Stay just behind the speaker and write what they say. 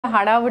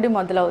హడావుడి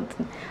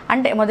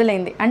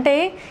మొదలైంది. అంటే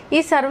ఈ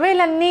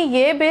సర్వేలన్నీ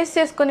ఏ బేస్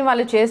చేసుకొని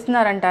వాళ్ళు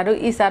చేస్తున్నారంటారు?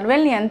 ఈ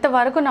సర్వేలని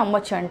ఎంతవరకు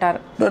నమ్మొచ్చు అంటారు?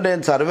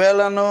 నేను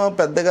సర్వేలను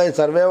పెద్దగా ఈ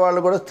సర్వే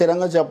వాళ్ళు కూడా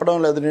స్థిరంగా చెప్పడం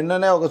లేదు.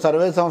 నిన్ననే ఒక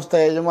సర్వే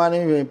సంస్థ యజమాని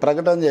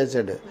ప్రకటన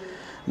చేశాడు,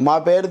 మా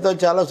పేరుతో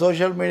చాలా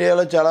సోషల్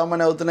మీడియాలో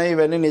చాలామంది అవుతున్నాయి,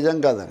 ఇవన్నీ నిజం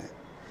కాదని,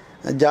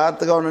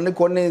 జాగ్రత్తగా ఉండండి,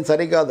 కొన్ని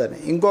సరికాదని.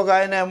 ఇంకొక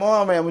ఆయన ఏమో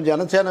మేము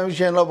జనసేన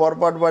విషయంలో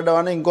పొరపాటు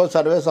పడ్డామని ఇంకో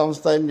సర్వే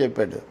సంస్థ అని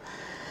చెప్పాడు.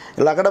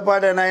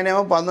 లకడపాటి ఆయన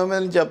ఏమో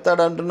 19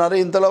 చెప్తాడు అంటున్నారు.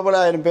 ఇంతలోపల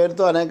ఆయన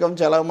పేరుతో అనేకం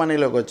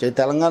చలామణిలోకి వచ్చాయి.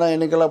 తెలంగాణ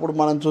ఎన్నికలప్పుడు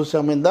మనం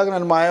చూసాము. ఇందాక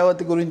నేను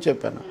మాయావతి గురించి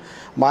చెప్పాను.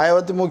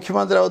 మాయావతి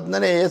ముఖ్యమంత్రి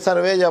అవుతుందని ఏ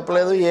సర్వే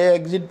చెప్పలేదు, ఏ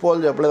ఎగ్జిట్ పోల్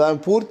చెప్పలేదు. ఆమె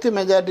పూర్తి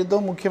మెజార్టీతో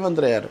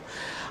ముఖ్యమంత్రి అయ్యారు.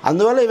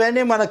 అందువల్ల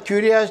ఇవన్నీ మన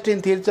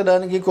క్యూరియాసిటీని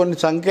తీర్చడానికి కొన్ని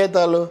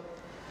సంకేతాలు,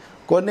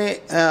 కొన్ని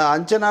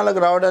అంచనాలకు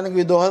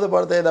రావడానికి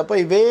దోహదపడతాయి తప్ప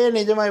ఇవే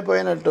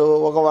నిజమైపోయినట్టు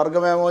ఒక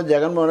వర్గమేమో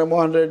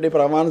జగన్మోహన్ రెడ్డి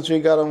ప్రమాణ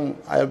స్వీకారం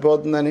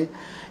అయిపోతుందని,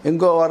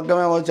 ఇంకో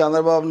వర్గమేమో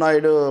చంద్రబాబు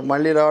నాయుడు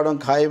మళ్ళీ రావడం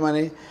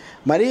ఖాయమని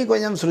మరీ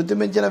కొంచెం శృతి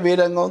మించిన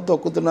వీరంగం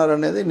తొక్కుతున్నారు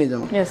అనేది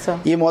నిజం.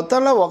 ఈ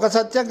మొత్తంలో ఒక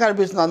సత్యం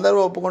కనిపిస్తుంది, అందరూ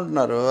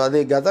ఒప్పుకుంటున్నారు.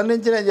 అది గతం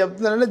నుంచి నేను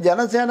చెప్తున్నానంటే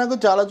జనసేనకు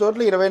చాలా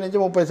చోట్ల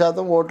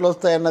 20-30% ఓట్లు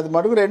వస్తాయన్నది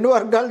మటుకు రెండు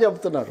వర్గాలు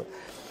చెప్తున్నారు.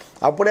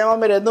 అప్పుడేమో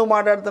మీరు ఎందుకు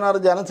మాట్లాడుతున్నారు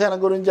జనసేన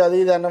గురించి అది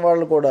ఇది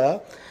అన్నవాళ్ళు కూడా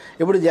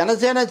ఇప్పుడు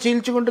జనసేన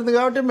చీల్చుకుంటుంది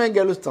కాబట్టి మేము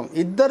గెలుస్తాం,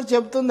 ఇద్దరు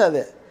చెప్తుంది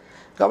అదే.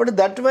 కాబట్టి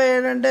దట్వే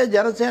ఏంటంటే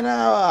జనసేన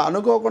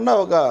అనుకోకుండా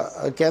ఒక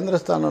కేంద్ర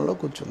స్థానంలో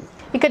కూర్చుంది.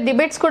 ఇక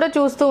డిబేట్స్ కూడా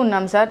చూస్తూ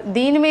ఉన్నాం సార్,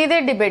 దీని మీదే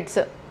డిబేట్స్,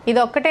 ఇది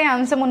ఒక్కటే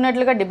అంశం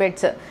ఉన్నట్లుగా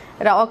డిబేట్స్.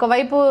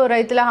 ఒకవైపు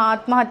రైతుల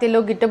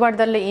ఆత్మహత్యలు, గిట్టుబాటు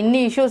ధరలు,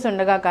 ఇన్ని ఇష్యూస్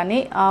ఉండగా కానీ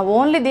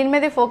ఓన్లీ దీని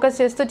మీదే ఫోకస్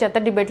చేస్తూ చెత్త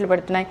డిబేట్లు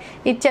పెడుతున్నాయి.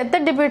 ఈ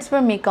చెత్త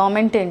డిబేట్స్పై మీ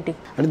కామెంట్ ఏంటి?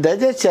 అంటే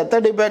దయచేసి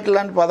చెత్త డిబేట్లు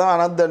లాంటి పదం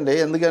అనొద్దండి,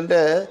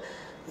 ఎందుకంటే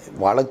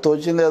వాళ్ళకి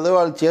తోచింది ఏదో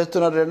వాళ్ళు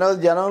చేస్తున్నారు.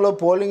 రెండవది జనంలో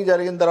పోలింగ్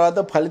జరిగిన తర్వాత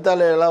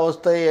ఫలితాలు ఎలా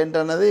వస్తాయి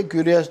ఏంటన్నది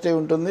క్యూరియాసిటీ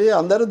ఉంటుంది.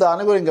 అందరూ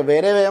దాని గురించి ఇంకా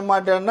వేరే ఏం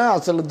మాట్లాడినా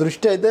అసలు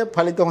దృష్టి అయితే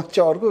ఫలితం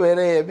వచ్చే వరకు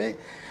వేరే ఏమీ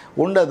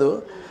ఉండదు.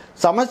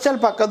 సమస్యలు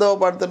పక్కదోవ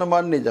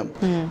పడుతున్నమాట నిజం.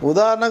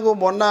 ఉదాహరణకు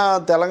మొన్న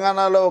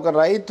తెలంగాణలో ఒక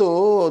రైతు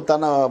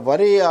తన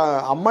వరి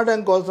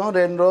అమ్మడం కోసం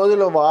 2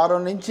 రోజులు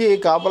వారం నుంచి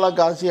కాపలా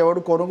కాసి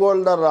ఎవడు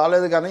కొనుగోలుదారు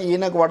రాలేదు, కానీ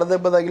ఈయనకు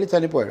వడదెబ్బ తగిలి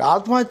చనిపోయాడు.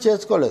 ఆత్మహత్య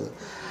చేసుకోలేదు.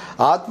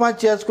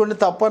 ఆత్మహత్య చేసుకుంటే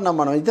తప్పన్నా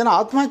మనం, ఇతను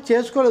ఆత్మహత్య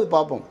చేసుకోలేదు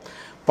పాపం.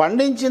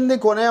 పండించింది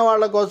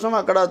కొనేవాళ్ళ కోసం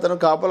అక్కడ అతను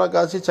కాపలా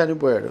కాసి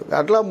చనిపోయాడు.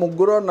 అట్లా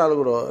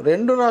 3-4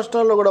 2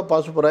 రాష్ట్రాల్లో కూడా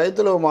పసుపు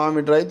రైతులు,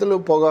 మామిడి రైతులు,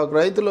 పొగాకు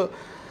రైతులు,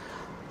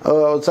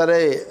 సరే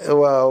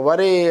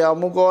వరి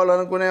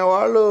అమ్ముకోవాలనుకునే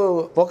వాళ్ళు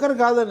ఒకరు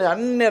కాదండి,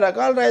 అన్ని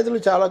రకాల రైతులు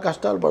చాలా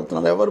కష్టాలు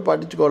పడుతున్నారు, ఎవరు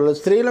పట్టించుకోలేదు.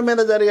 స్త్రీల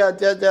మీద జరిగే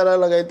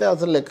అత్యాచారాలకు అయితే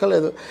అసలు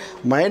లెక్కలేదు.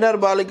 మైనర్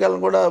బాలికలను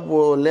కూడా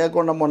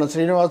లేకుండా మొన్న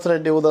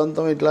శ్రీనివాసరెడ్డి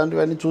ఉదంతం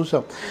ఇట్లాంటివన్నీ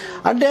చూసాం.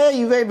 అంటే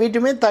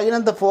వీటి మీద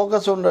తగినంత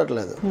ఫోకస్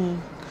ఉండట్లేదు.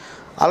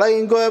 అలాగే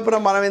ఇంకోవైపున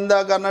మనం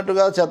ఇందాక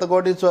అన్నట్టుగా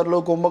శతకోటీశ్వర్లు,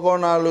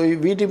 కుంభకోణాలు,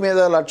 వీటి మీద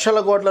లక్షల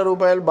కోట్ల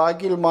రూపాయలు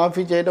బాకీలు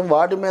మాఫీ చేయడం,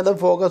 వాటి మీద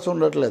ఫోకస్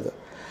ఉండట్లేదు.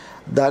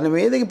 దాని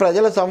మీదకి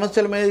ప్రజల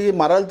సమస్యల మీదకి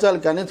మరల్చాలి.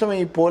 కనీసం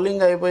ఈ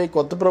పోలింగ్ అయిపోయి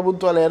కొత్త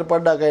ప్రభుత్వాలు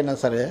ఏర్పడ్డాకైనా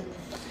సరే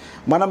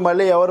మనం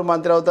మళ్ళీ ఎవరు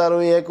మంత్రి అవుతారు,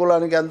 ఏ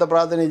కులానికి ఎంత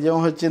ప్రాతినిధ్యం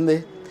వచ్చింది,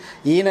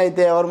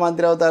 ఈయనైతే ఎవరు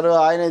మంత్రి అవుతారు,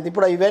 ఆయన అయితే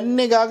ఇప్పుడు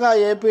ఇవన్నీ కాక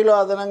ఏపీలో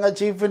అదనంగా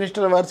chief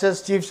minister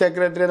versus chief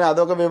secretary అని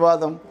అదొక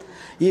వివాదం.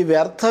 ఈ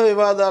వ్యర్థ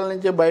వివాదాల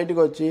నుంచి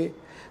బయటకు వచ్చి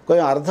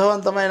కొంచెం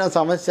అర్థవంతమైన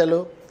సమస్యలు,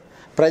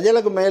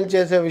 ప్రజలకు మేలు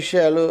చేసే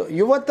విషయాలు,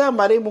 యువత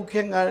మరీ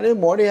ముఖ్యంగా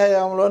మోడీ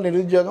హయాంలో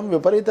నిరుద్యోగం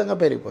విపరీతంగా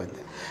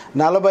పెరిగిపోయింది.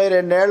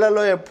 42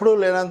 ఏళ్లలో ఎప్పుడూ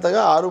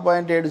లేనంతగా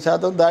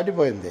 6.7%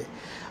 దాటిపోయింది.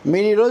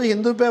 మీరు ఈరోజు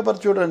హిందూ పేపర్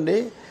చూడండి,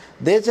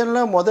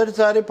 దేశంలో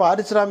మొదటిసారి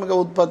పారిశ్రామిక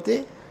ఉత్పత్తి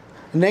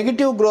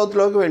నెగిటివ్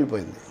గ్రోత్లోకి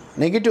వెళ్ళిపోయింది.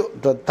 నెగిటివ్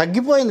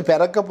తగ్గిపోయింది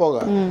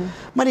పెరక్కపోగా.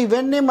 మరి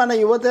ఇవన్నీ మన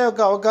యువత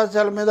యొక్క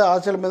అవకాశాల మీద,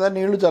 ఆశల మీద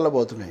నీళ్లు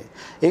చల్లబోతున్నాయి.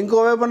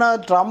 ఇంకోవైపున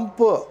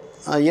ట్రంప్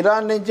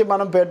ఇరాన్ నుంచి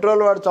మనం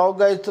పెట్రోల్ వాడు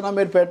చౌకగా ఇస్తున్నాం,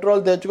 మీరు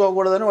పెట్రోల్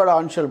తెచ్చుకోకూడదని వాడు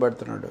ఆంక్షలు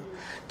పెడుతున్నాడు.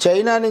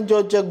 చైనా నుంచి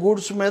వచ్చే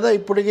గూడ్స్ మీద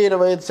ఇప్పటికీ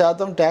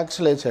 25%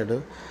 ట్యాక్స్లు వేశాడు.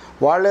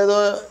 వాళ్ళేదో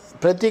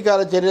ప్రతీకార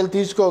చర్యలు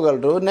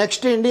తీసుకోగలరు.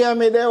 నెక్స్ట్ ఇండియా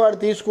మీదే వాడు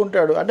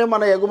తీసుకుంటాడు. అంటే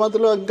మన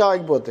ఎగుమతులు ఇంకా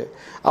ఆగిపోతాయి.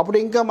 అప్పుడు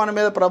ఇంకా మన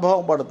మీద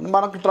ప్రభావం పడుతుంది.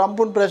 మనకు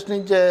ట్రంప్ను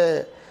ప్రశ్నించే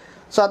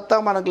సత్తా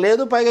మనకు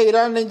లేదు. పైగా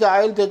ఇరాన్ నుంచి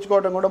ఆయిల్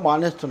తెచ్చుకోవడం కూడా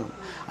మానేస్తున్నాం.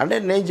 అంటే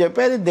నేను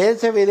చెప్పేది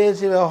దేశ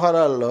విదేశీ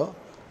వ్యవహారాల్లో,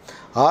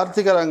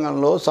 ఆర్థిక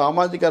రంగంలో,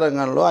 సామాజిక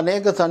రంగంలో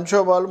అనేక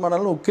సంక్షోభాలు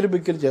మనల్ని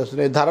ఉక్కిరిబిక్కిరి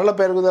చేస్తున్నాయి. ధరల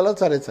పెరుగుదల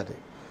సరే.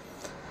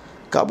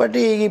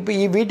 కాబట్టి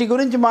వీటి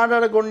గురించి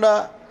మాట్లాడకుండా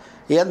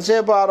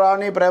ఎంతసేపు ఆ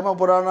రాణి ప్రేమ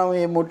పురాణం,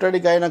 ఈ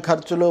ముట్టడికైన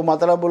ఖర్చులు,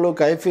 మతలబులు,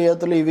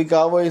 కైఫియతులు ఇవి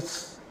కాబోయి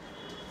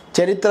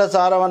చరిత్ర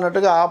సారం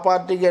అన్నట్టుగా ఆ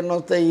పార్టీకి ఎన్ని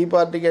వస్తాయి, ఈ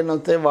పార్టీకి ఎన్ని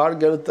వస్తాయి, వాడు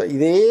గెలుస్తాయి,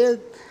 ఇదే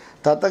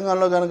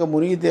తతంగంలో కనుక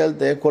మునిగి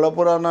తేలితే కుల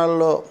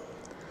పురాణాల్లో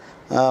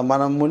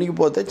మనం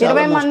మునిగిపోతే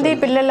 20 మంది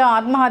పిల్లల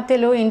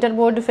ఆత్మహత్యలు, ఇంటర్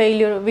బోర్డు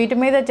ఫెయిల్యూర్, వీటి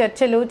మీద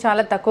చర్చలు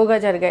చాలా తక్కువగా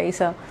జరిగాయి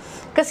సార్.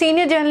 ఇక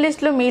సీనియర్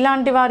జర్నలిస్టులు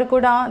మీలాంటి వారు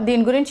కూడా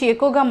దీని గురించి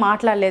ఎక్కువగా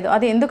మాట్లాడలేదు,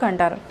 అది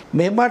ఎందుకంటారు?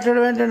 మేము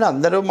మాట్లాడడం ఏంటంటే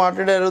అందరూ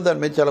మాట్లాడారు, దాని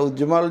మీద చాలా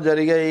ఉద్యమాలు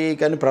జరిగాయి,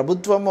 కానీ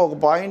ప్రభుత్వం ఒక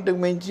పాయింట్కి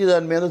మించి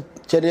దాని మీద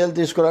చర్యలు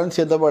తీసుకోవడానికి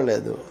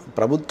సిద్ధపడలేదు.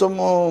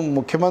 ప్రభుత్వము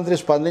ముఖ్యమంత్రి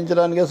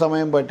స్పందించడానికే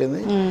సమయం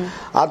పట్టింది.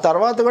 ఆ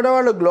తర్వాత కూడా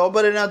వాళ్ళు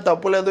గ్లోబల్ అయినా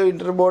తప్పులేదు,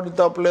 ఇంటర్ బోర్డు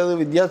తప్పులేదు,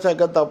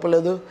 విద్యాశాఖ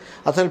తప్పులేదు,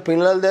 అసలు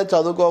పిల్లలదే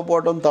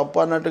చదువుకోకపోవడం తప్పు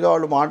అన్నట్టుగా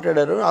వాళ్ళు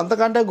మాట్లాడారు.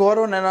 అంతకంటే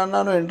ఘోరం నేను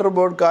అన్నాను, ఇంటర్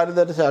బోర్డు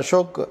కార్యదర్శి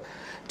అశోక్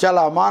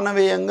చాలా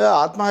అమానవీయంగా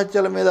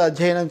ఆత్మహత్యల మీద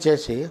అధ్యయనం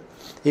చేసి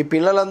ఈ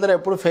పిల్లలందరూ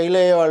ఎప్పుడు ఫెయిల్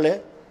అయ్యేవాళ్ళే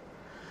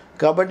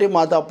కాబట్టి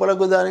మా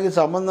తప్పులకు దానికి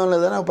సంబంధం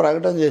లేదని ఒక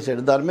ప్రకటన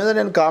చేశాడు. దాని మీద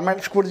నేను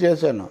కామెంట్స్ కూడా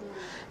చేశాను.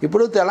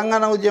 ఇప్పుడు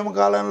తెలంగాణ ఉద్యమ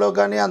కాలంలో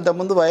కానీ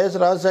అంతకుముందు వైఎస్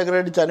రాజశేఖర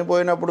రెడ్డి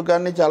చనిపోయినప్పుడు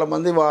కానీ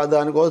చాలామంది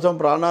దానికోసం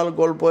ప్రాణాలు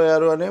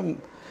కోల్పోయారు అని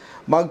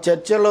మాకు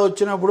చర్చల్లో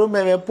వచ్చినప్పుడు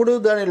మేము ఎప్పుడూ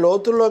దాని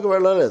లోతుల్లోకి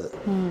వెళ్ళలేదు.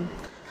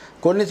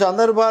 కొన్ని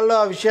సందర్భాల్లో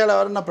ఆ విషయాలు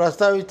ఎవరన్నా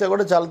ప్రస్తావిస్తే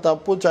కూడా చాలా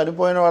తప్పు,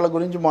 చనిపోయిన వాళ్ళ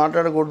గురించి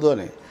మాట్లాడకూడదు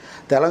అని.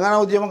 తెలంగాణ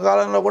ఉద్యమ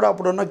కాలంలో కూడా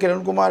అప్పుడున్న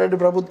కిరణ్ కుమార్ రెడ్డి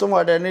ప్రభుత్వం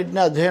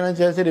వాటన్నిటిని అధ్యయనం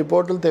చేసి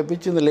రిపోర్టులు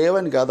తెప్పించింది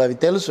లేవని కాదు, అవి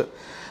తెలుసు,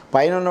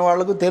 పైన ఉన్న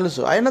వాళ్ళకు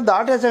తెలుసు. అయినా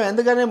దాటేసాం.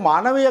 ఎందుకని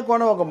మానవీయ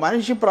కోణం, ఒక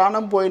మనిషి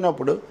ప్రాణం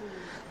పోయినప్పుడు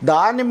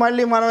దాన్ని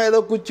మళ్ళీ మనం ఏదో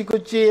కుచ్చి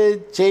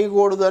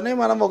చేయకూడదు అని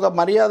మనం ఒక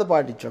మర్యాద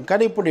పాటించాం.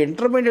 కానీ ఇప్పుడు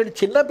ఇంటర్మీడియట్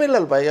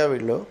చిన్నపిల్లలు పైగా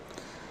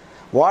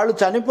వాళ్ళు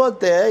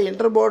చనిపోతే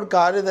ఇంటర్ బోర్డు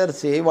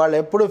కార్యదర్శి వాళ్ళు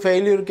ఎప్పుడు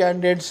ఫెయిల్యూర్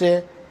క్యాండిడేట్సే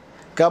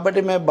కాబట్టి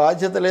మేము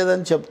బాధ్యత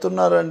లేదని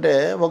చెప్తున్నారంటే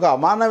ఒక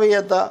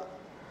అమానవీయత,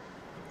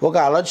 ఒక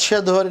అలక్ష్య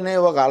ధోరణి,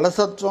 ఒక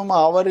అలసత్వం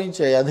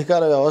ఆవరించే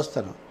అధికార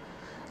వ్యవస్థను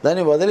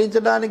దాన్ని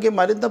వదిలించడానికి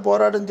మరింత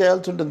పోరాటం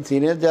చేయాల్సి ఉంటుంది.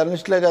 సీనియర్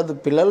జర్నలిస్టులే కాదు,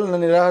 పిల్లలు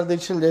నిరాహార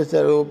దీక్షలు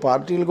చేశారు,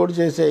 పార్టీలు కూడా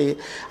చేసాయి.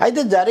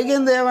 అయితే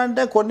జరిగింది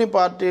ఏమంటే కొన్ని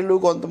పార్టీలు,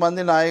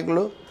 కొంతమంది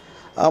నాయకులు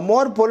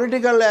మోర్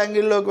పొలిటికల్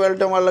యాంగిల్లోకి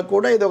వెళ్ళటం వల్ల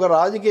కూడా ఇది ఒక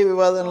రాజకీయ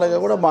వివాదంలాగా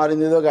కూడా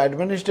మారింది. ఇది ఒక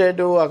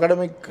అడ్మినిస్ట్రేటివ్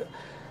అకాడమిక్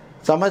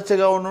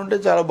సమస్యగా ఉండుంటే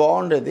చాలా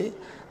బాగుండేది.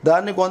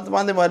 దాన్ని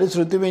కొంతమంది మరీ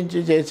శృతి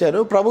మించి చేశారు.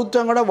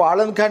 ప్రభుత్వం కూడా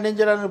వాళ్ళని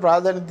ఖండించడానికి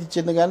ప్రాధాన్యత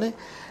ఇచ్చింది. కానీ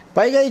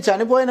పైగా ఈ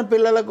చనిపోయిన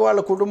పిల్లలకు వాళ్ళ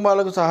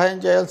కుటుంబాలకు సహాయం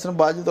చేయాల్సిన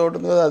బాధ్యత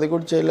ఉంటుంది కదా, అది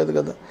కూడా చేయలేదు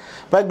కదా.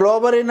 పై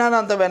గ్లోబల్ అయినా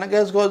అంత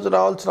వెనకేసుకోవచ్చు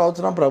రావాల్సిన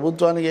అవసరం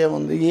ప్రభుత్వానికి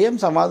ఏముంది? ఏం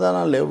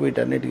సమాధానాలు లేవు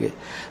వీటన్నిటికీ.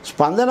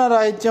 స్పందన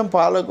రాహిత్యం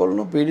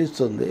పాలకులను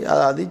పీడిస్తుంది,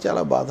 అది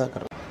చాలా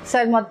బాధాకరం.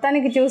 సార్,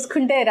 మొత్తానికి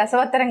చూసుకుంటే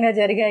రసవత్తరంగా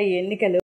జరిగాయి ఎన్నికలు.